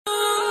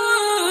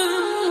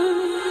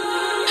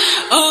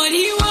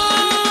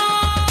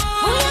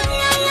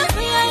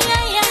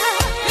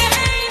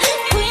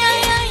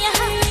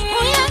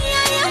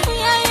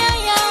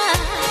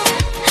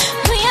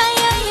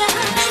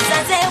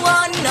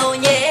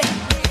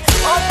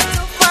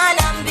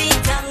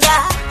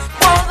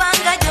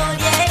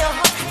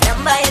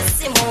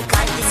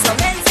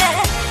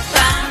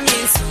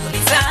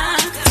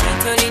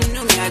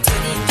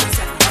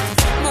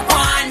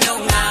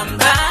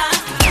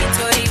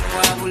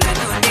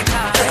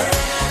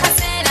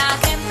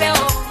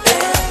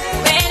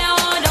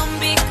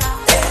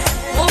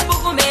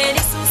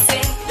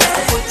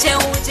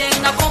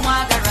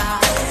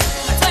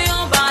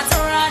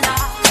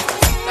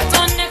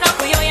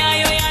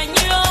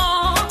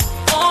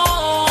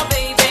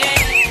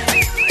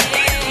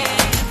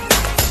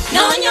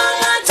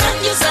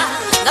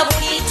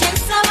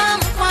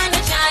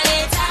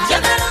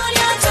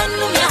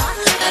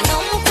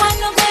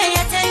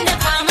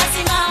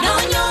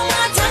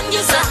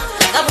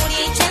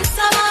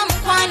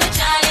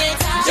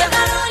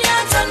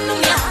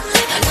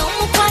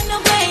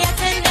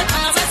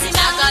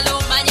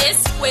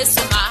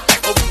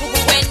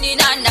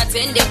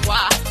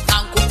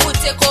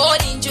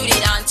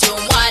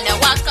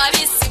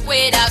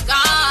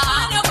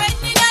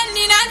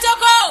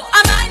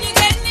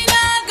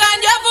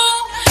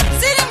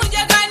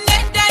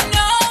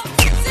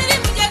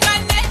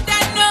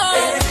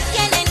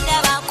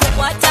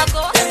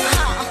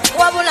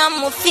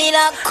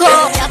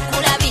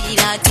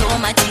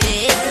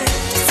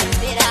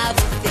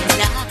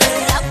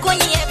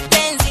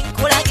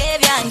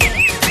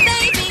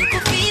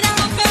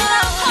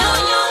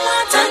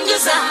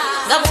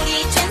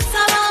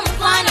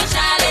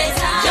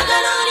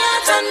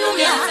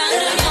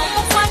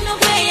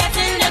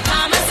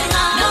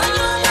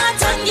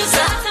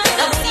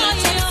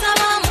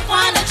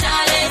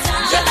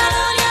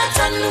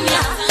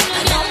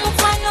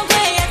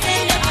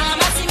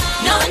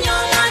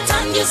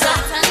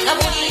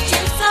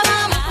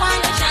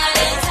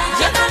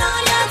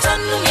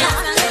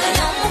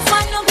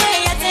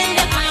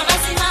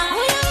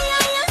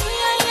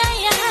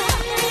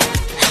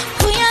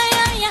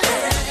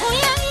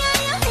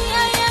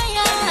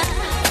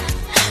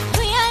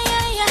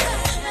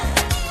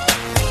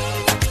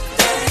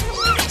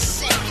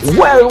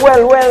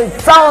Well,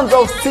 sounds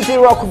of city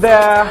rock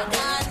there.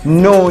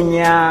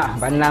 Nonya,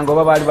 Banango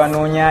Baba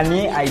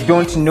Banonyani, I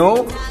don't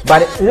know,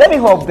 but let me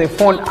hope they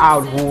found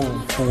out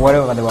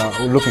whatever they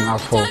were looking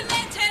out for.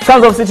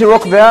 Sounds of city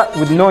rock there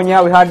with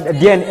Nonya. We had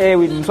DNA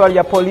with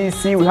Mswalia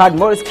Police. We had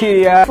Morris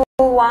Kiria.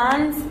 For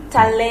ones,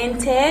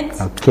 talented.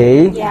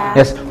 Okay. Yeah.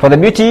 Yes, for the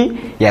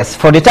beauty. Yes,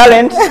 for the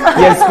talent.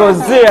 Yes,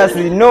 because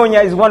seriously,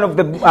 Nonya is one of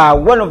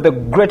the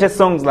greatest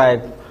songs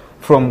like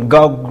from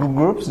girl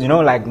groups. You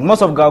know, like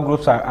most of girl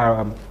groups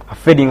are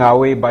fading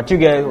away, but you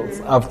guys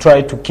have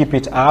tried to keep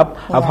it up.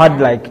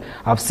 Yeah.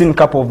 I've seen a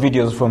couple of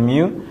videos from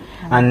you,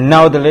 and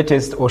now the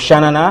latest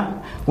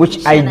Oshanana,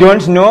 which I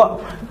don't know.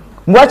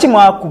 Mwachi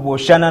mwakubo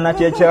Oshanana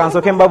chechera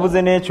nsoke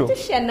mbabuze necho.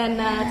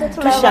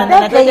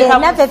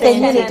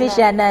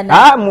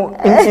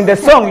 In the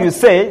song you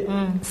say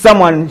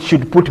someone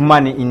should put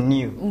money in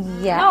you.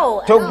 Yeah.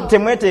 No.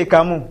 Temwete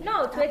kamu.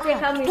 No,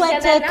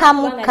 twete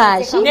kamu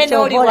kashi.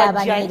 Chobola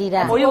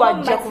banirira. Oyo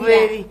wajja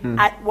kuberi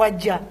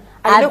wajja.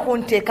 Alina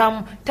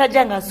kuntekamu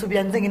tajanga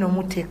nsubira nze ngino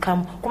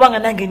mutekamu kubanga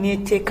nange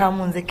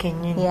nietekamu nze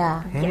kenyini.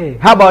 Yeah. Hey,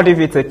 how about if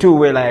it's a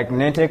two-way like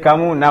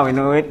netekamu now we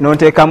know it no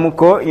tekamu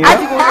ko, you know?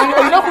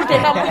 Olina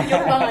kuntekamu nyo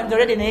kubanga nze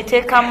already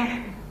netekamu.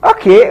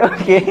 Okay.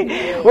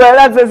 Well,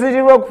 that's a city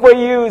rock for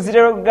you, city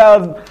rock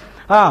girls.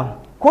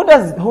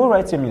 Who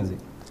writes your music?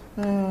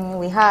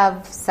 We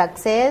have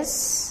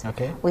Success.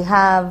 Okay. We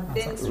have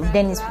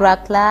Dennis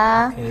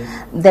Brackler. Okay.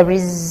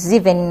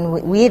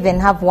 We even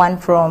have one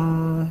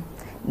from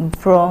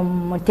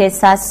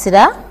Mutesa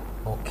Sira.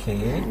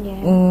 Okay.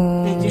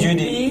 Yeah.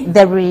 Judy.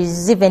 There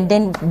is even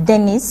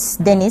Dennis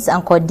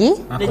and Cody.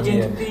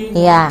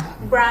 Yeah.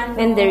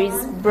 Then there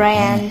is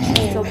Brian.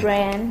 So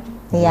Brian.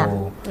 Yeah.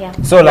 Oh. Yeah.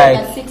 So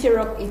like City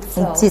Rock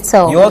itself.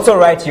 Itself. You also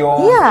write your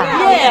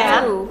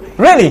Yeah.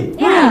 Really?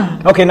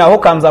 Yeah. Okay, now who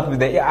comes up with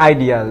the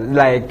idea?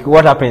 Like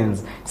what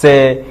happens?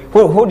 Say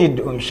who did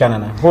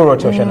Shanana? Who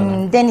wrote your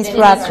Shanana? Dennis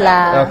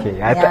Brackler.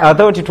 Okay, I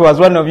thought it was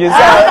one of you. So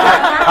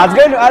I was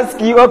going to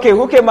ask you, okay,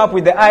 who came up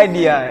with the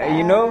idea?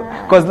 You know,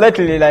 because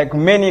lately, like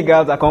many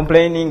girls are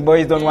complaining,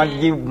 boys don't want to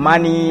give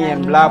money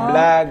and blah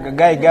blah.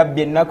 Guy got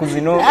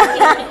kuzino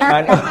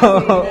and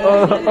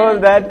all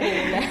that.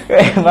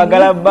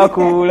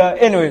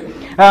 Anyway,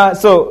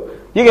 so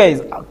you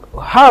guys,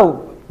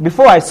 how?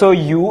 Before I saw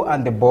you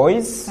and the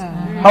boys,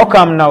 how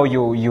come now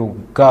you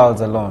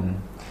girls alone?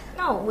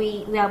 No,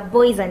 we are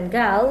boys and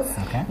girls,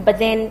 Okay. but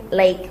then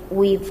like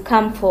we've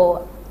come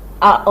for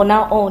on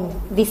our own.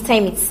 This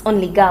time it's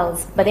only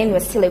girls, but then we're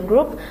still a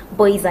group,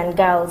 boys and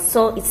girls.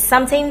 So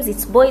sometimes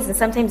it's boys and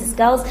sometimes it's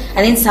girls,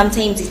 and then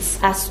sometimes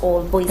it's us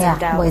all boys and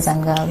girls. Boys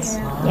and girls.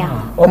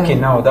 Yeah. Okay,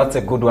 now that's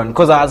a good one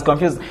because I was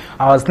confused.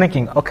 I was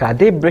thinking, okay, are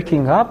they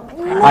breaking up? Are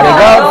the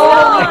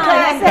girls?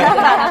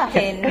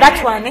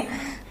 That one,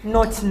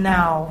 Not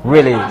now.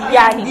 Really?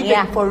 Yeah, and even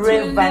Yeah.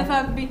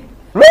 forever.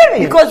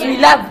 Really? Because we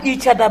love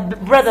each other,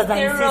 brothers and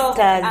Zero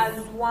sisters, as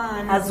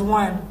one. as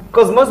one.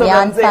 Because most of Yeah,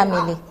 them and say,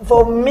 family.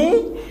 for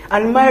me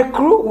and my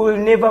crew will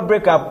never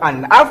break up.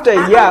 And after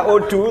a year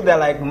or two, they're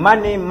like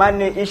money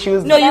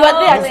issues. No, you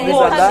are there this, at this,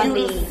 watch. and that. You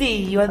will see.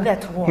 You are there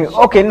to watch.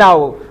 Okay,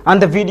 now,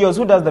 and the videos,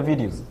 who does the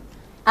videos?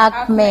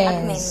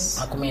 Akmens.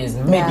 Akame is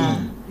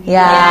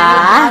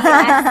Yeah.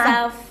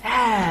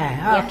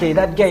 Okay,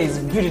 that guy is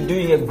really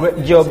doing a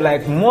great job.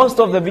 Like most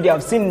of the video,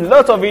 I've seen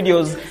lots of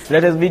videos,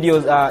 latest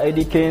videos,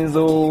 Eddie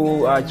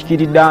Kenzo,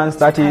 Chikiti Dance,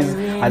 that is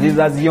Aziz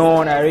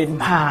Azion, I read,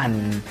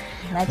 man.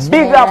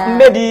 Big up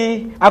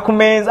Medi,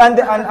 Akumens, and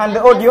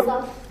the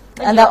audio.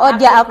 And the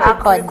audio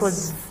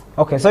records.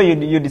 Okay, so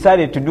you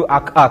decided to do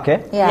Ak, eh?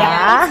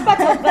 Yeah.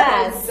 Part of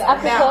us.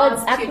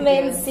 Records,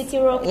 Akmen, City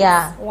Rock.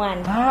 Yeah.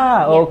 One.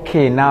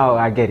 Okay, now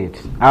I get it.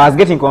 I was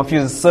getting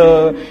confused,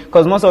 so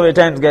because most of the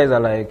times guys are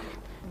like,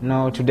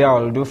 no, today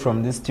I'll do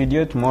from this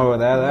studio, tomorrow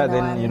the other.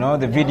 Then you know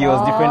the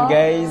videos, different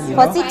guys. You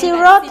For know. City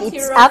Rock,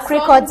 it's Ak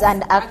Records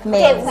and Okay,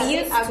 Akmens. we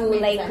used to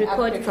like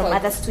record from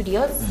other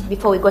studios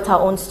before we got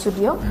our own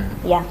studio.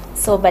 Yeah.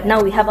 So, but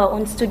now we have our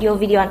own studio,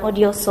 video and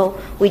audio. So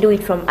we do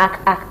it from Ak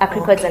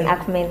Records and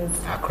Akmen's.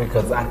 Ak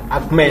Records and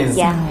Akmens.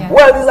 Yeah.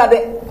 Well, these are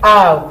the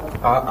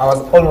I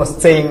was almost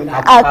saying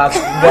Ak girls.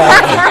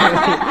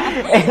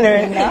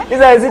 Anyway, these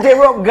are City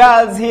Rock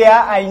girls here.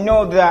 I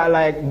know they are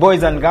like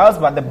boys and girls,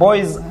 but the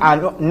boys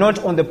are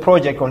not on the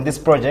project, on this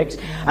project,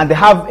 and they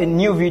have a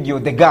new video.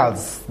 The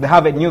girls, they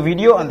have a new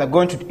video, and they're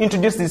going to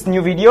introduce this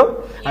new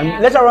video.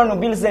 And later on, we'll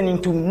be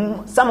listening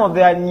to some of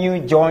their new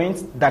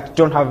joints that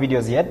don't have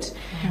videos yet.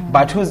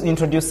 But who's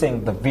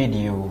introducing the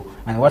video,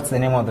 and what's the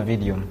name of the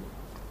video?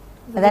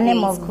 The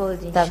name of called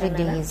the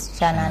video is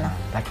Shanana.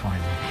 That one.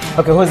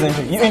 Okay, who's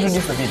you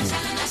introduce the video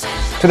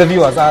to the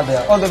viewers out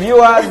there? All the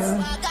viewers.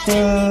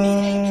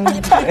 Ding.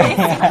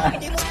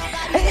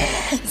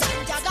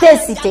 Stay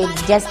seated,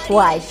 just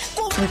watch.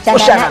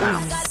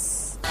 Shanana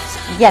is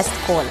just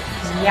call.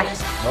 Yeah.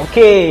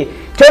 Okay.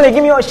 Tony,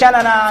 give me your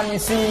Shanana and we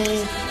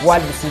see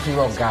what the City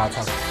Rock girls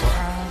have for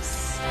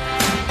us.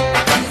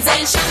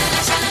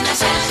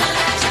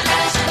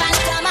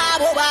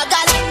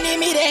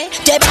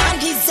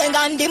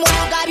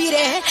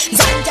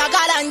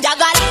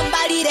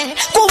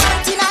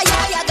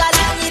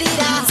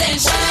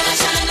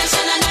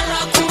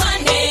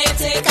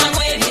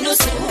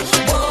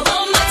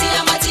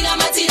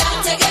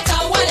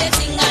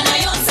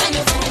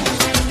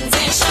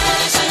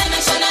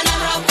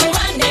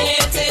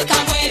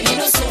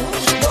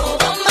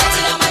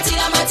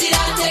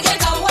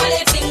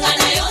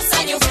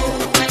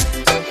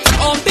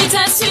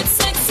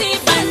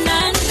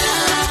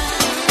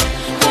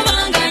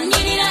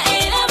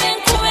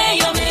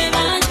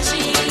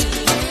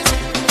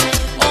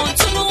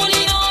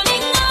 Ontunulira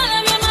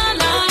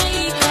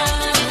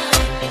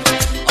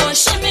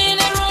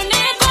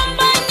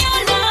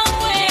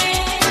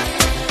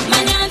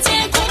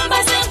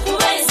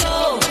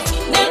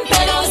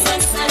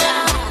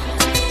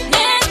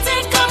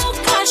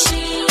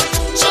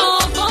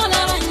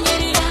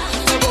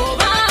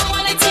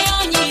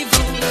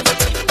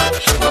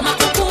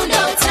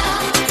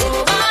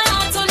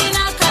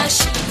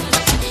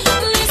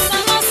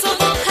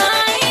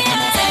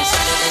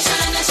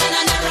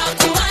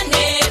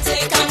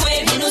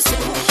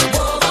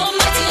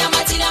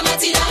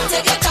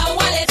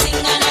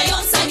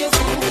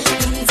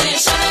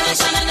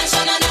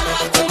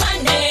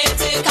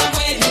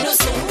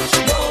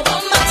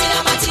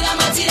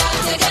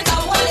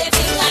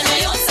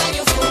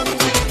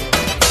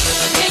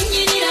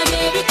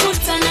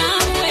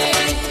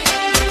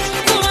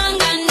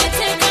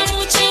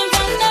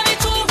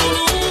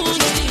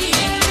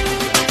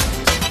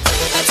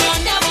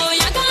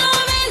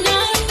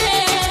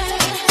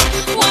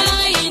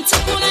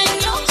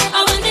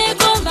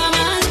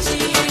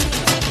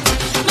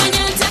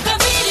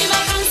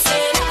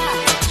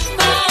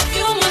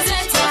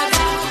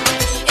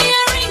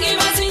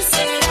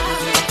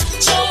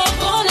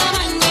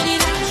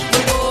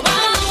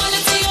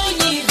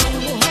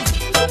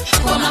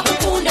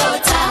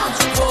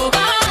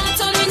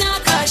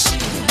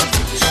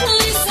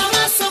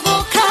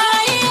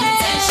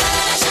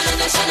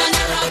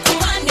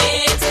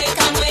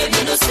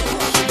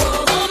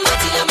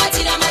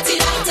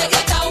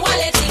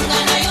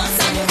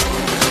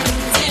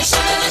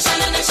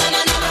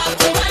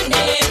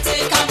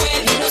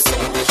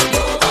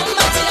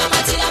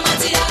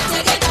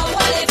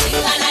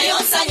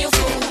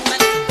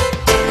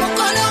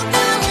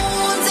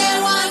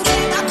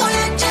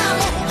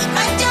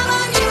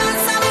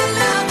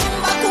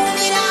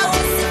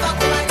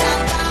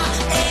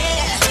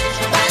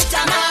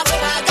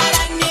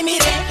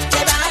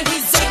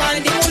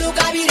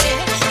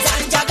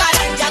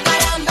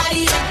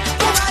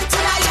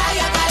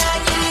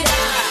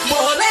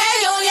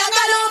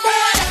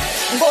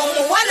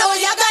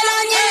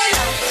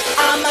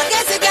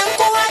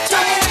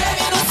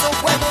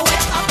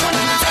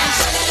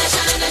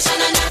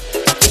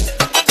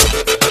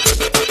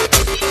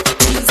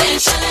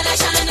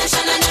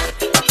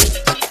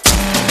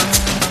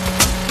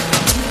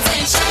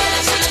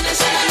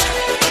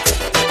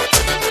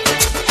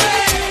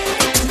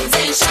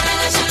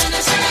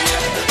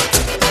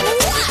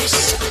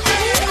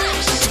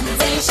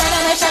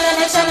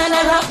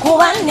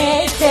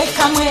kubane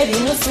tekamu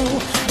ebinusu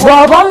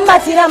bwoba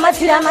matira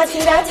matira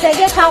matira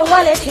tegeka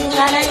wallet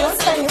ngana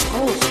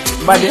yonsanyufu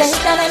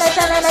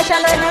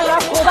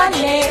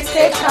kubane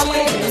tekamu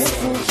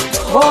ebinusu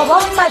bwoba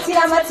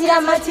matira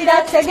matira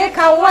matira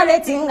tegeka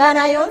wallet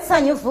ngana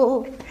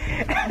yonsanyufu.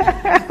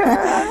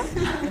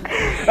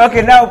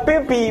 Okay, now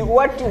Pipi,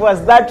 what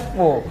was that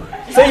for?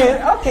 So you,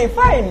 okay,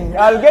 fine,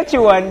 I'll get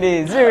you one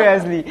day,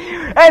 seriously.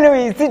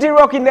 Anyway, City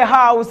Rock in the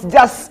house,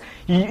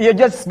 you're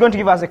just going to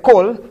give us a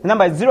call. The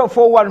number is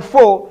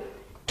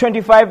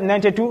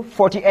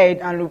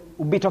 0414-2592-48, and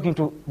we'll be talking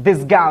to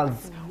these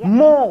girls.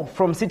 More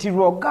from City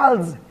Rock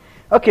girls.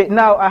 Okay,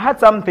 now I had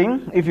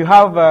something. If you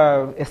have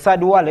a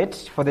sad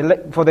wallet, for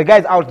the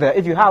guys out there,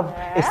 if you have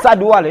a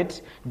sad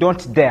wallet,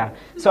 don't dare.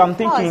 So I'm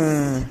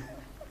thinking,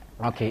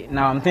 okay,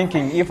 now I'm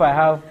thinking if I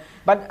have,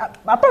 but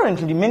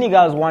apparently many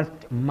girls want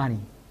money.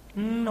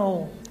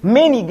 No.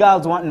 Many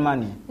girls want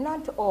money.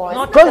 Not all.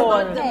 Not it's all.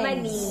 about the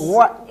money.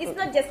 What? It's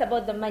not just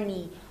about the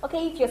money.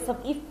 Okay, if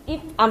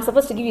I'm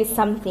supposed to give you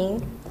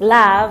something,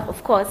 love,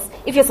 of course.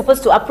 If you're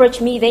supposed to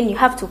approach me, then you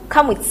have to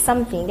come with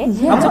something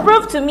to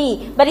prove to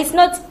me. But it's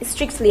not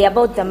strictly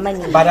about the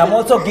money. But I'm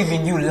also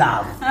giving you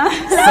love.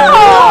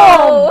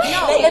 No.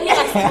 Let me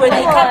ask you,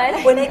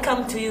 when I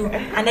come to you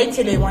and I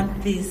tell you I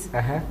want this,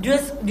 do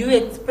you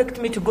expect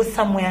me to go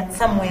somewhere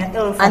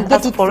else and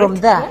get it from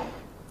there?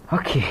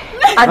 Okay.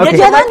 And okay.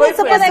 you're not supposed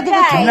to give it to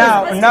me.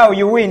 Now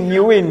you win.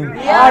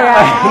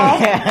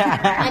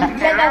 Yeah. And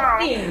the other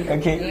thing,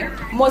 okay.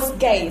 Most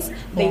guys,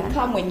 they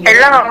come when you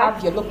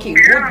have your looking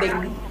good.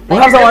 We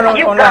have someone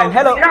online.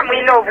 Hello.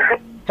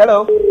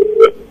 Hello.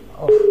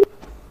 Oh.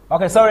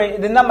 Okay, sorry.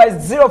 The number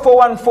is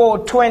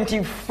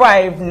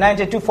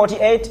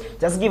 0414-2592-48.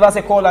 Just give us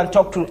a call and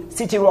talk to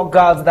City Rock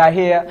girls that are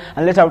here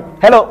and later.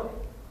 Hello.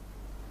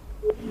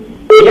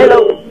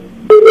 Hello.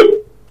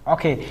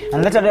 Okay,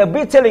 and later they'll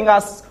be telling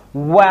us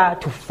where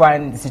to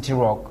find the City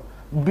Rock.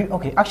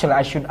 Okay, actually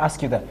I should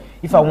ask you that.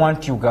 If I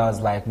want you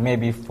guys, like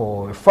maybe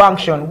for a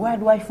function, where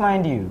do I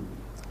find you?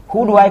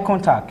 Who do I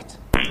contact?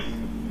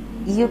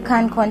 You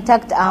can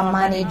contact our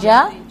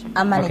manager.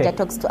 Our manager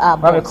talks to our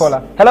boss. Have a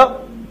caller.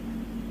 Hello?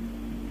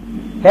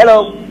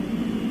 Hello?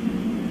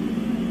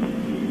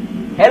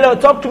 Hello,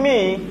 talk to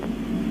me.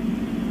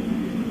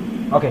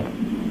 Okay,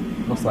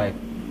 looks like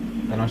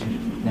they're not sure.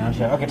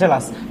 Okay, tell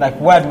us, like,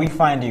 where do we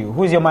find you?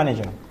 Who's your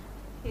manager?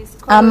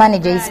 Our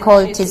manager is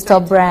called Chisto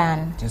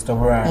Brian. Chisto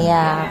Brian.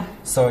 Yeah.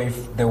 So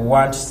if they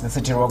want the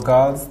City Rock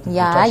girls,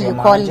 you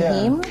call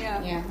him,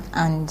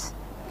 and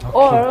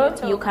or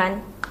you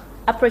can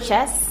approach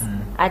us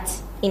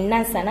in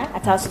Nansana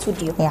at our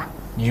studio. Yeah.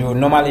 You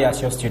normally at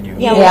your studio?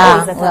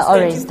 Yeah, we're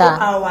always there.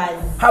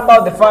 How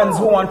about the fans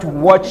who want to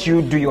watch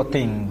you do your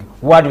thing?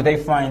 Where do they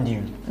find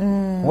you?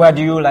 Where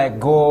do you like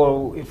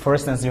go? For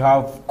instance, you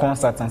have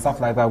concerts and stuff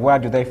like that. Where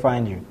do they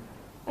find you?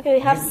 Okay,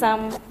 we have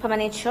some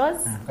permanent shows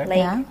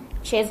like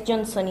Chase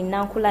Johnson in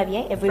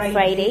Nankulabye every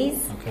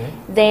Fridays. Okay.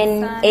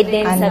 Then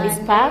Eden Service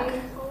Park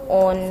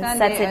on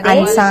Saturday.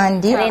 And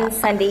Sunday. Then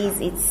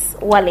Sundays it's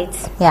Wallet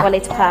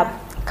Pub.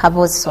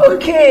 Kaboso.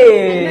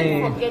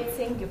 Okay. And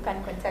forgetting, you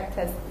can contact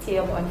us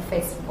here on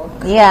Facebook.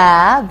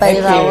 Yeah, by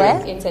the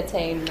way.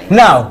 Entertainment.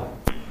 Now,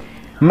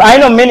 I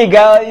know many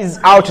guys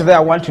out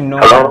there want to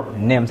know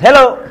names.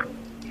 Hello.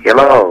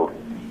 Hello.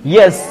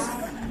 Yes.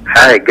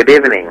 Hi, good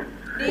evening.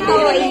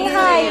 How are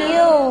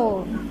you?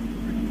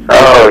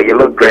 Oh, you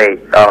look great.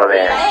 Oh,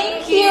 there.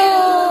 Thank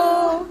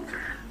you.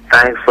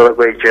 Thanks for the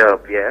great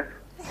job, yeah?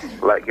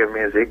 Like your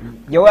music.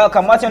 You're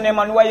welcome. What's your name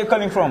and where are you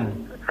coming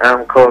from?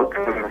 I'm calling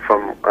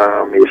from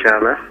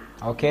Michana.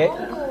 Okay.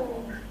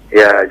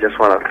 Yeah, I just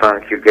want to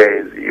thank you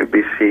guys,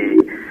 UBC.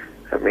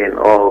 I mean,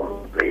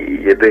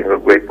 you're doing a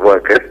great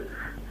work.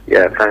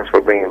 Yeah, thanks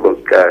for bringing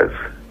those guys.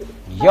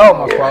 You're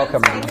most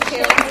welcome.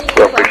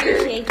 So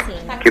appreciate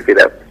it. Keep it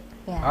up.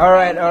 Yeah. All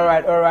right.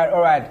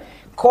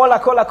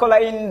 Caller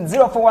in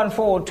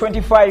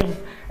 0414-25.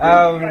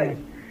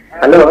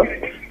 Hello.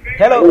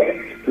 Hello.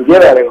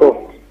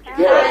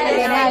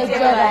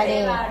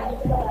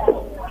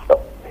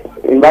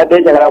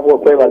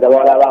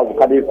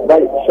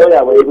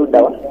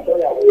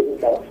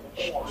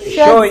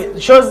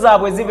 Shows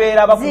zabwe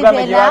zibeera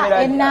bakugambe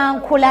gyebabera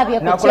Nankulabye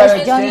ku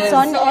Chase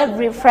Johnson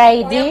every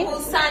Friday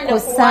ku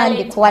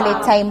Sunday ku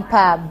Wallet Time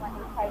Pub.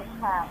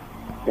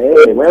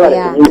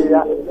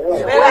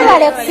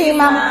 Mwebale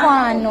kusiima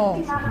mukwano.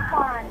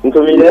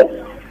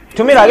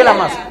 Tumira agenda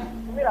maaso.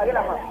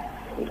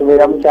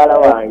 Ntumira mukyala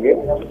wange.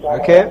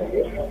 Okay.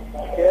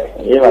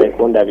 Yebale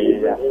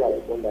kundabirira.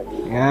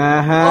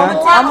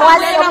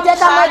 Amuwalire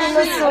okuteekamu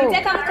ebinusu.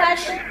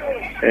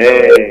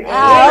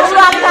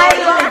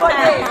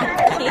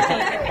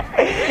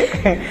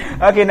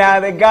 Okay, now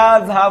the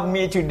girls have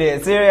me today.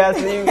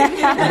 Seriously,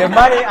 the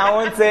money I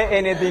won't say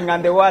anything,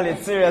 and the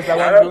wallet, seriously, I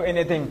won't do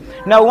anything.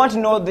 Now I want to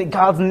know the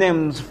girls'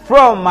 names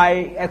from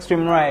my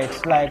extreme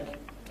right. Like,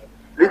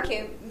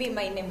 okay,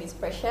 my name is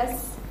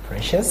Precious.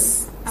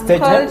 Precious.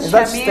 Stage name? Is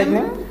that stage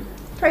name?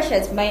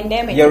 Precious, my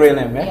name is. Your real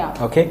name, yeah?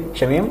 Okay,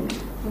 Shamim.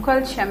 I'm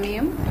called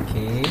Shamim.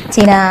 Okay.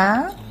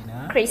 Tina.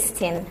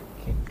 Christine.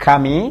 Okay.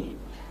 Kamie.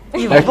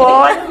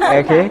 Yvonne.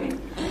 Okay.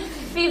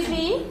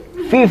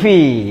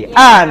 Fifi.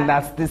 And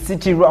that's the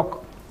City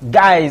Rock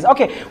guys.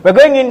 Okay, we're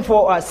going in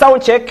for a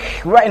sound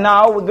check right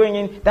now. We're going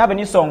in. They have a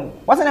new song.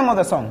 What's the name of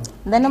the song?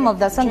 The name of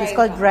the song is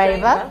called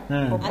Driver.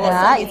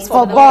 Yeah, It's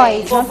for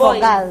boys, not for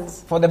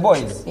girls. For the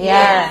boys.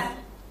 Yeah.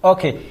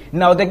 Okay.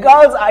 Now the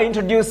girls are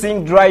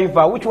introducing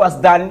Driver, which was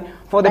done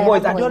for the By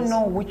boys. the I don't boys.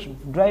 know which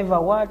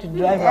driver, what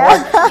driver,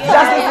 what.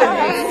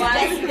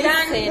 Just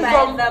listen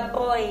from the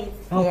boys.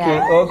 Okay,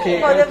 Yeah. okay.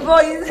 For the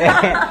boys.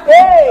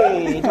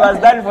 Hey, it was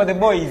done for the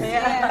boys.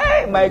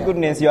 Hey, my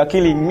goodness, you are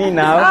killing me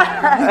now.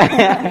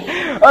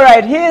 All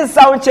right, here's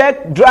sound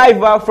check.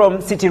 Driver from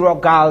City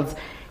Rock Girls.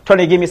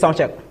 Tony, give me sound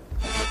check.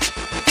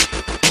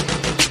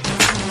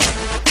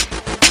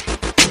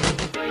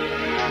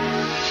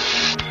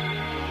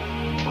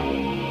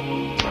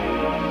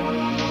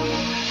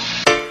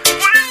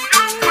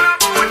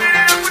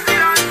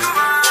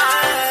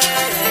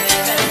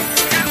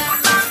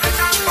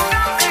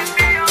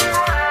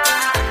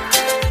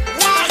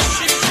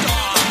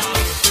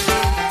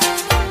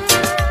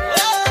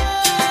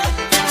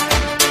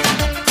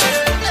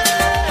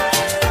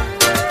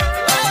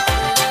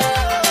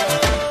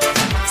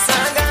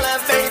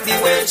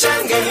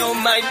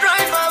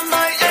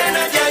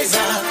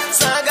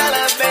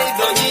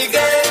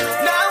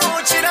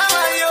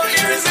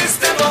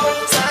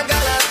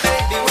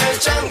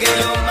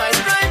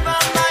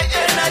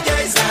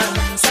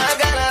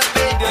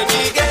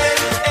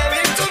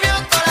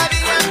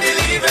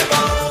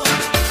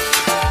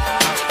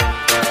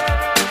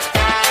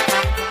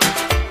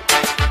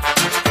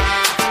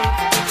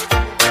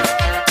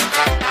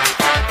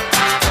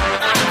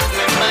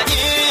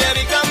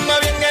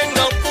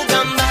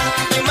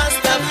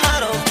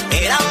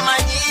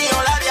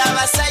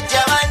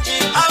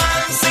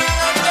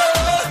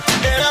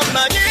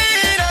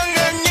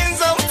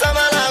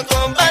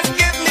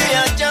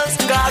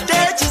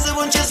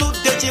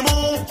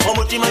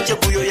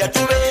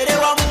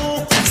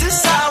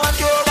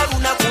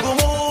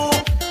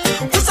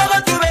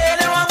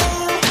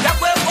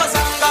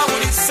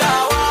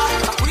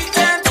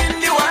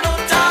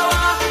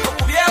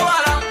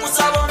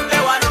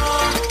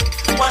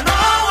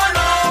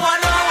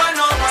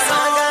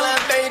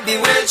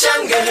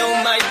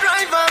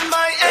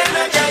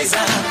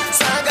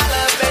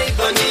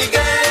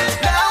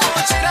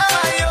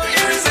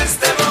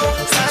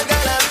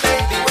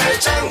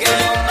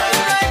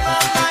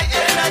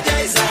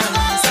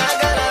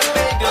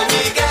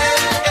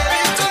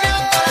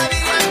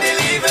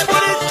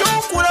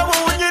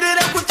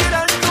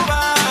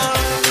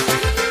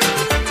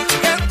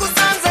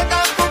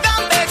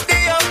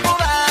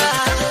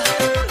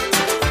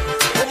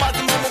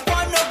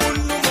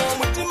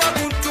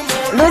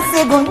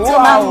 Lucy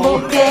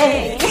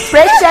Guntumambuke,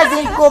 Precious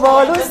in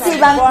Kubo, Lucy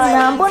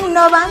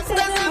Bankunambuno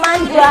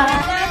Bansmanja,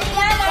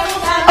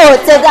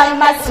 Otegang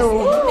Masu,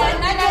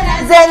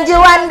 Zenji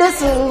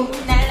Wandusu,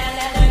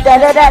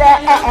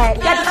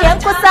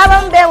 Katianko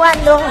Sabambe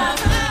Wando,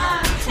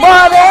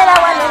 Bobera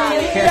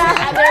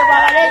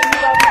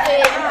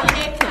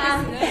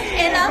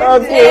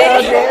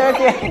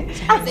Okay.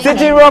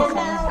 City Rock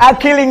are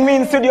killing me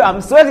in studio.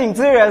 I'm sweating,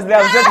 seriously.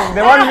 I'm sweating.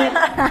 They want me.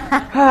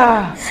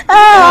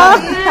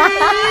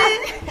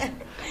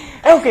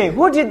 Okay,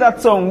 who did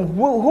that song?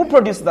 Who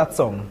produced that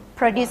song?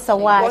 Producer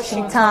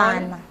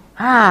Washington.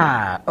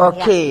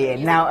 Okay.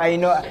 Yeah. Now I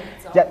know.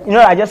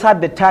 I just had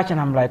the touch and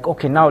I'm like,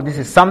 okay, now this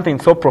is something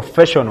so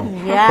professional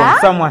from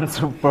someone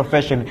so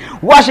professional.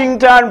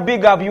 Washington,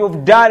 big up.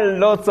 You've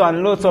done lots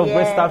and lots of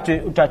great stuff to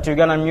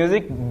Uganda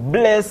music.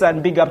 Bless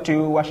and big up to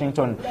you,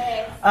 Washington.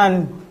 Bless.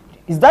 And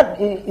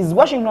is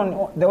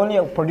Washington the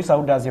only producer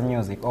who does your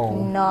music? Oh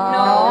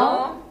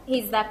no.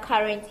 He's our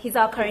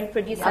current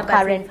producer.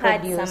 But we've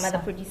had some other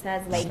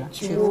producers like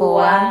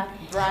Chua,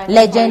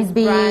 Legend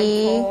B.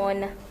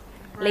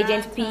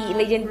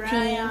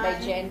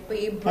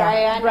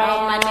 Brian,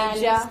 our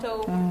manager.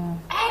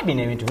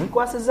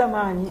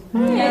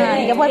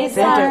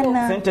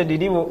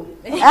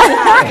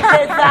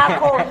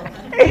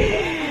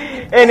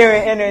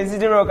 Anyway,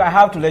 City Rock, I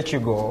have to let you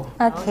go.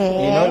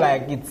 Okay. You know,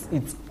 like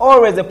it's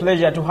always a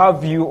pleasure to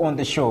have you on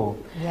the show.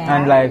 Yeah.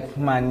 And like,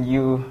 man,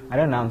 I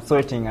don't know, I'm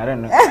sweating. I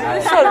don't know.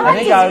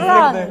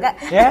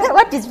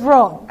 What is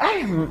wrong?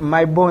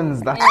 My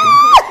bones. That's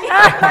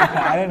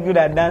I'm not good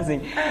at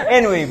dancing.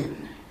 Anyway.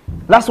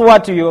 Last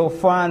word to your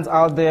fans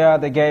out there,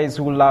 the guys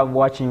who love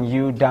watching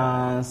you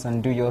dance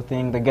and do your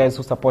thing, the guys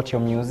who support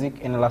your music.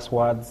 Any last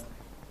words?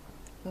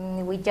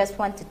 We just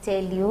want to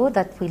tell you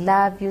that we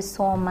love you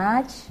so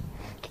much.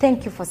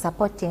 Thank you for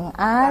supporting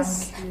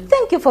us.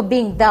 Thank you for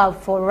being there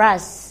for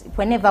us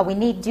whenever we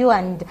need you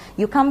and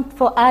you come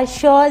for our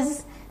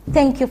shows.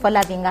 Thank you for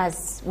loving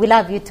us. We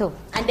love you too.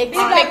 And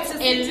expect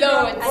a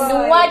lot.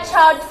 And watch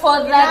out for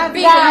the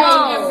big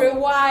up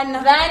everyone.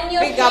 The new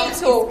thing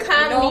is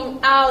coming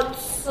out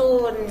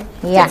soon.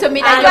 Yeah.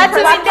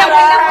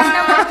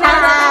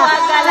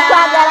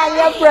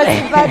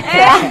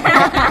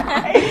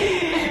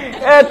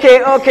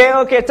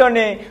 Okay,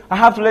 Tony. I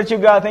have to let you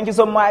go. Thank you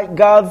so much,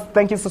 girls.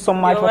 Thank you so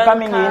much for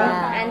coming in.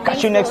 And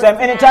Catch you next time.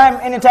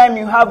 Anytime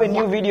you have a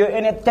new video,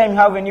 anytime you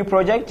have a new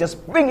project,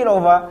 just bring it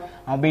over.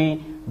 I'll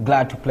be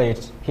glad to play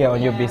it here on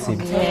UBC.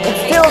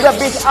 It's still the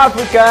Beat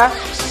Africa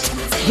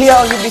here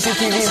on UBC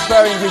TV,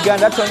 inspiring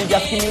Uganda. Tony,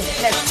 just give me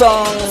next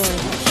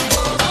song.